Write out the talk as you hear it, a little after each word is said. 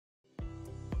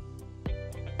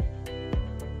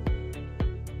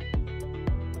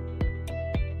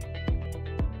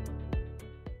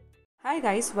Hi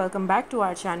guys, welcome back to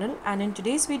our channel, and in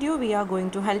today's video we are going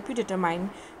to help you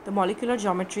determine the molecular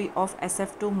geometry of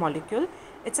SF2 molecule.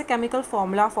 It's a chemical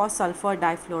formula for sulfur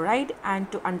difluoride,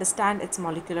 and to understand its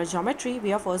molecular geometry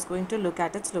we are first going to look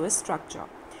at its Lewis structure.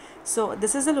 So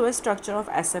this is the Lewis structure of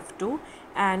SF2,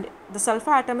 and the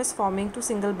sulfur atom is forming two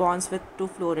single bonds with two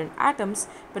fluorine atoms,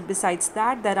 but besides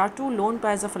that there are two lone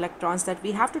pairs of electrons that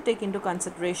we have to take into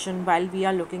consideration while we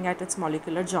are looking at its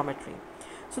molecular geometry.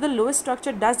 So the Lewis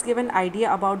structure does give an idea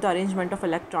about the arrangement of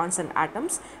electrons and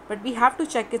atoms, but we have to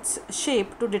check its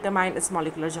shape to determine its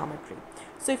molecular geometry.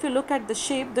 So if you look at the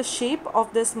shape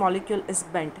of this molecule is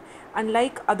bent.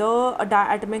 Unlike other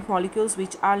diatomic molecules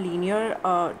which are linear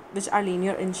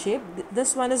in shape,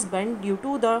 this one is bent due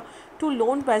to the two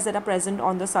lone pairs that are present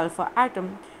on the sulfur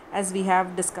atom, as we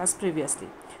have discussed previously.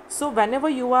 So whenever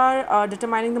you are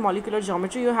determining the molecular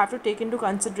geometry, you have to take into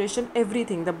consideration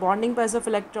everything, the bonding pairs of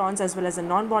electrons as well as the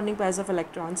non-bonding pairs of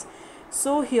electrons.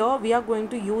 So here we are going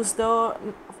to use the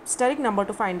steric number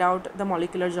to find out the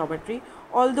molecular geometry,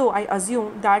 although I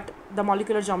assume that the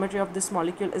molecular geometry of this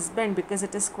molecule is bent because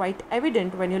it is quite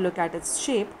evident when you look at its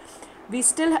shape. We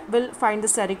still will find the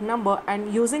steric number,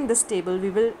 and using this table we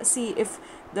will see if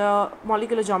the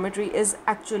molecular geometry is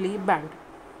actually bent.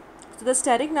 So the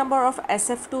steric number of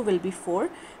SF2 will be 4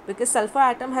 because sulfur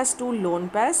atom has two lone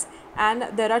pairs and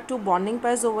there are two bonding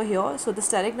pairs over here. So the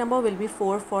steric number will be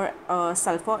 4 for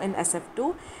sulfur in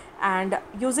SF2, and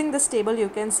using this table you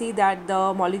can see that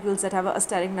the molecules that have a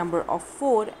steric number of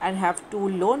 4 and have two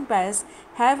lone pairs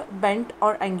have bent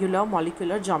or angular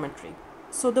molecular geometry.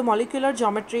 So the molecular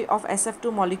geometry of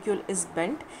SF2 molecule is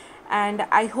bent, and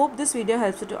I hope this video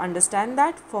helps you to understand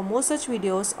that. For more such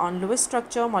videos on Lewis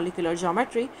structure, molecular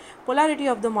geometry, polarity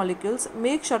of the molecules,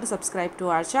 make sure to subscribe to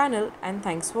our channel, and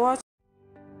thanks for watching.